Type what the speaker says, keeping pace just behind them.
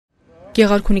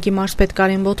Գեղարքունիքի մարզպետ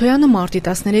Կարեն Բոթոյանը մարտի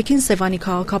 13-ին Սևանի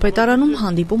քաղաքապետարանում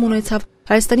հանդիպում ունեցավ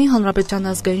Հայաստանի Հանրապետության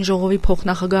ազգային ժողովի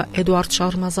փոխնախագահ Էդուարդ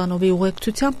Շարմազանովի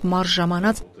ուղեկցությամբ մարզ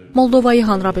ժամանած Մոլդովայի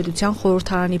Հանրապետության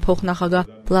խորհրդարանի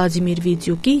փոխնախագահ Վլադիմիր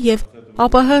Վիդյուկի եւ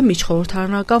ԱՊՀ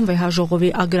միջխորհրդարանական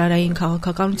վեհաժողովի ագրարային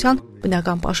քաղաքականության,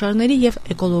 բնական պաշարների եւ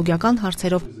էկոլոգիական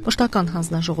հարցերով մշտական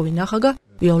հանձնաժողովի նախագահ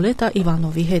Վիոլետա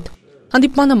Իվանովի հետ։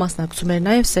 Հանդիպմանը մասնակցում էր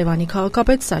նաեւ Սևանի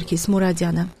քաղաքապետ Սարգիս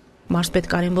Մուրադյանը։ Մարզպետ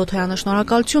Կարեն Բոթոյանը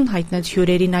շնորհակալություն հայտնեց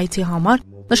հյուրերին այցի համար,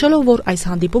 նշելով, որ այս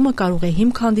հանդիպումը կարող է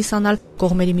հիմք հանդիսանալ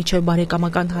կողմերի միջև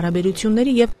բարեկամական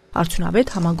հարաբերությունների եւ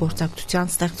արդյունավետ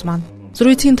համագործակցության ստեղծման։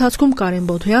 Զրույցի ընթացքում Կարեն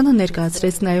Բոթոյանը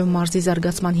ներկայացրեց նաեւ մարզի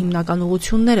զարգացման հիմնական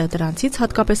ուղղությունները, դրանցից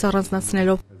հատկապես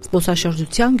առանձնացնելով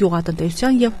զբոսաշրջության,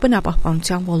 գյուղատնտեսության եւ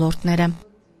բնապահպանության ոլորտները։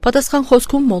 Պատասխան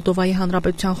խոսքում Մոլդովայի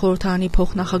Հանրապետության խորհրդարանի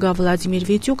փոխնախագահ Վլադիմիր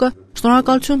Վիդյուկը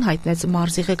շնորհակալություն հայտնեց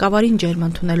մարզի ղեկավարին ջերմ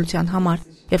ընդունելության համար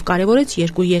եւ կարեւորեց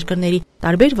երկու երկրների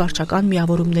տարբեր վարչական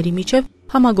միավորումների միջև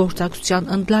համագործակցության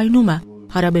ընդլայնումը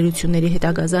հարաբերությունների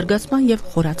հետագա զարգացման եւ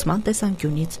խորացման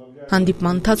տեսանկյունից։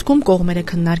 Հանդիպման ընթացքում կողմերը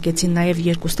քննարկեցին նաեւ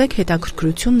երկուստեք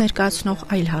հետաքրքրություն ներկայացնող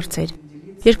այլ հարցեր։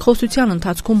 Երկխոսության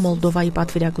ընթացքում Մոլդովայի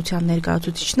պատվիրակության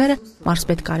ներկայացուցիչները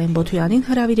մարզպետ Կարեն Բոթոյանին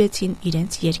հրավիրեցին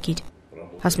իրենց երկիր։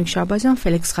 Հասմիկ Շաբազյան,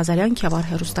 Ֆելիքս Ղազարյան,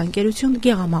 Քյավառ հեռուստաընկերություն,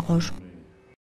 Գեղամա օր։